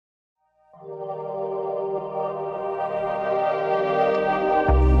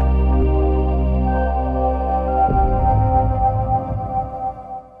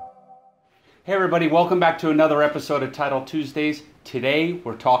everybody, welcome back to another episode of Title Tuesdays. Today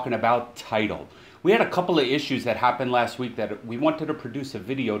we're talking about title. We had a couple of issues that happened last week that we wanted to produce a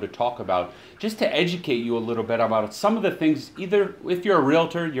video to talk about, just to educate you a little bit about some of the things. Either if you're a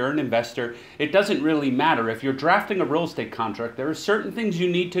realtor, you're an investor, it doesn't really matter. If you're drafting a real estate contract, there are certain things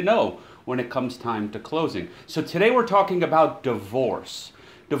you need to know when it comes time to closing. So today we're talking about divorce.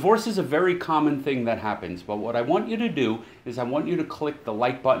 Divorce is a very common thing that happens, but what I want you to do is I want you to click the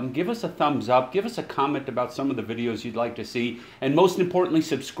like button, give us a thumbs up, give us a comment about some of the videos you'd like to see, and most importantly,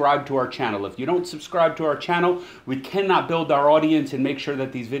 subscribe to our channel. If you don't subscribe to our channel, we cannot build our audience and make sure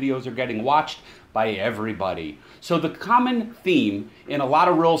that these videos are getting watched by everybody. So the common theme in a lot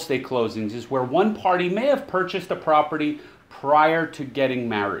of real estate closings is where one party may have purchased a property prior to getting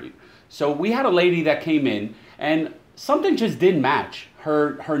married. So we had a lady that came in and something just didn't match.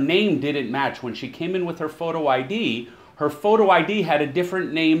 Her name didn't match. When she came in with her photo ID had a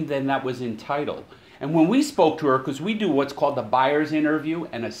different name than that was in title. And when we spoke to her, because we do what's called the buyer's interview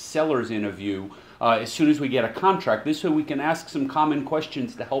and a seller's interview as soon as we get a contract, this way we can ask some common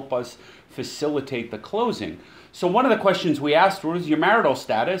questions to help us facilitate the closing. So one of the questions we asked her was your marital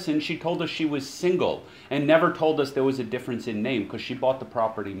status, and she told us she was single and never told us there was a difference in name because she bought the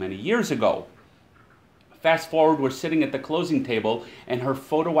property many years ago. Fast forward, we're sitting at the closing table and her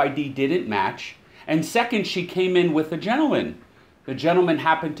photo ID didn't match. And second, she came in with a gentleman. The gentleman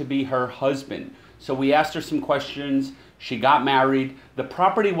happened to be her husband. So we asked her some questions. She got married. The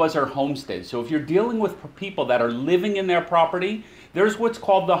property was her homestead. So if you're dealing with people that are living in their property, there's what's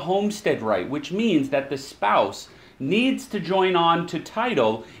called the homestead right, which means that the spouse needs to join on to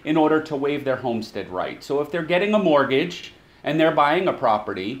title in order to waive their homestead right. So if they're getting a mortgage and they're buying a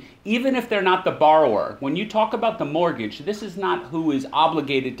property, even if they're not the borrower, when you talk about the mortgage, this is not who is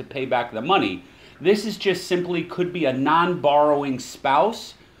obligated to pay back the money. This is just simply could be a non-borrowing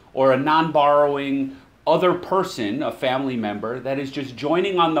spouse or a non-borrowing other person, a family member, that is just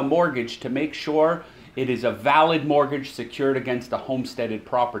joining on the mortgage to make sure it is a valid mortgage secured against a homesteaded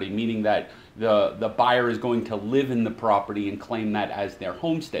property, meaning that the buyer is going to live in the property and claim that as their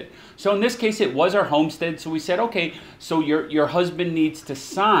homestead. So in this case, it was our homestead. So we said, okay, so your husband needs to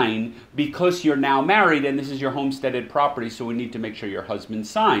sign because you're now married and this is your homesteaded property, so we need to make sure your husband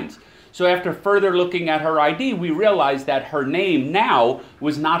signs. So after further looking at her ID, we realized that her name now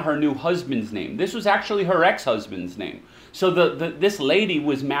was not her new husband's name. This was actually her ex-husband's name. So this lady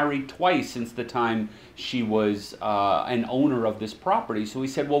was married twice since the time she was an owner of this property. So we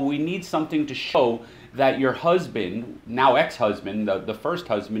said, well, we need something to show that your husband, now ex-husband, the first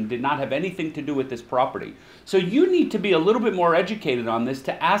husband, did not have anything to do with this property. So you need to be a little bit more educated on this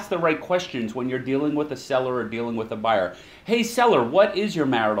to ask the right questions when you're dealing with a seller or dealing with a buyer. Hey seller, what is your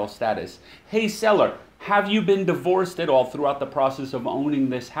marital status? Hey seller, have you been divorced at all throughout the process of owning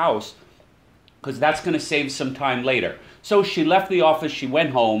this house? Because that's going to save some time later. So she left the office, she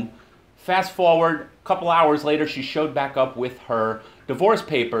went home. Fast forward, a couple hours later, she showed back up with her divorce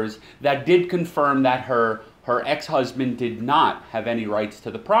papers that did confirm that her ex-husband did not have any rights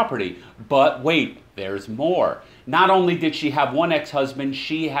to the property. But wait, there's more. Not only did she have one ex-husband,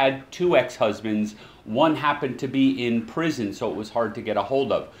 she had two ex-husbands. One happened to be in prison, so it was hard to get a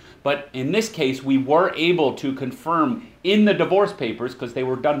hold of. But in this case, we were able to confirm in the divorce papers, because they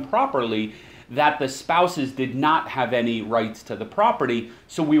were done properly, that the spouses did not have any rights to the property,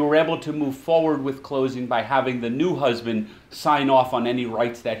 so we were able to move forward with closing by having the new husband sign off on any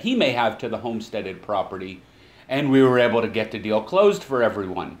rights that he may have to the homesteaded property, and we were able to get the deal closed for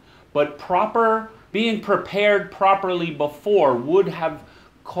everyone. But being prepared properly before would have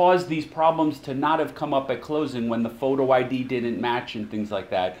caused these problems to not have come up at closing when the photo ID didn't match and things like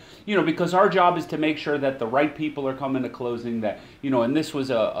that. You know, because our job is to make sure that the right people are coming to closing, that, you know, and this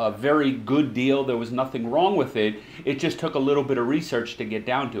was a very good deal. There was nothing wrong with it. It just took a little bit of research to get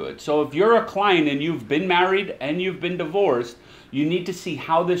down to it. So if you're a client and you've been married and you've been divorced, you need to see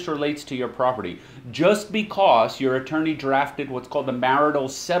how this relates to your property. Just because your attorney drafted what's called the marital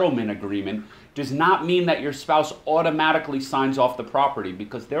settlement agreement does not mean that your spouse automatically signs off the property,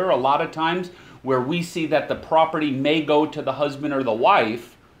 because there are a lot of times where we see that the property may go to the husband or the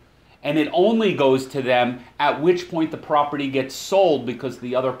wife, and it only goes to them, at which point the property gets sold because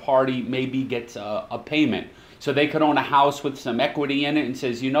the other party maybe gets a payment. So they could own a house with some equity in it and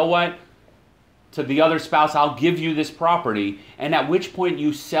says, you know what, to the other spouse, I'll give you this property, and at which point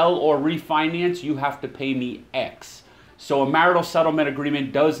you sell or refinance, you have to pay me X. So a marital settlement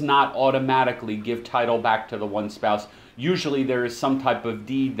agreement does not automatically give title back to the one spouse. Usually there is some type of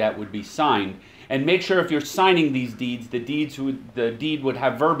deed that would be signed. And make sure if you're signing these deeds, the deed would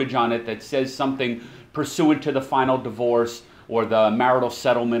have verbiage on it that says something pursuant to the final divorce, or the marital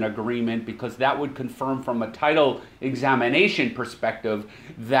settlement agreement, because that would confirm from a title examination perspective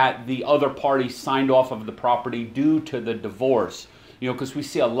that the other party signed off of the property due to the divorce. You know, because we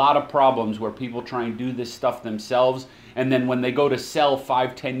see a lot of problems where people try and do this stuff themselves, and then when they go to sell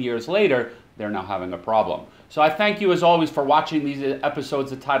 5-10 years later, they're now having a problem. So I thank you as always for watching these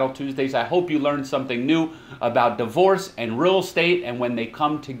episodes of Title Tuesdays. I hope you learned something new about divorce and real estate and when they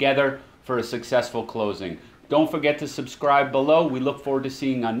come together for a successful closing. Don't forget to subscribe below. We look forward to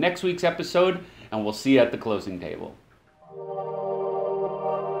seeing you on next week's episode, and we'll see you at the closing table.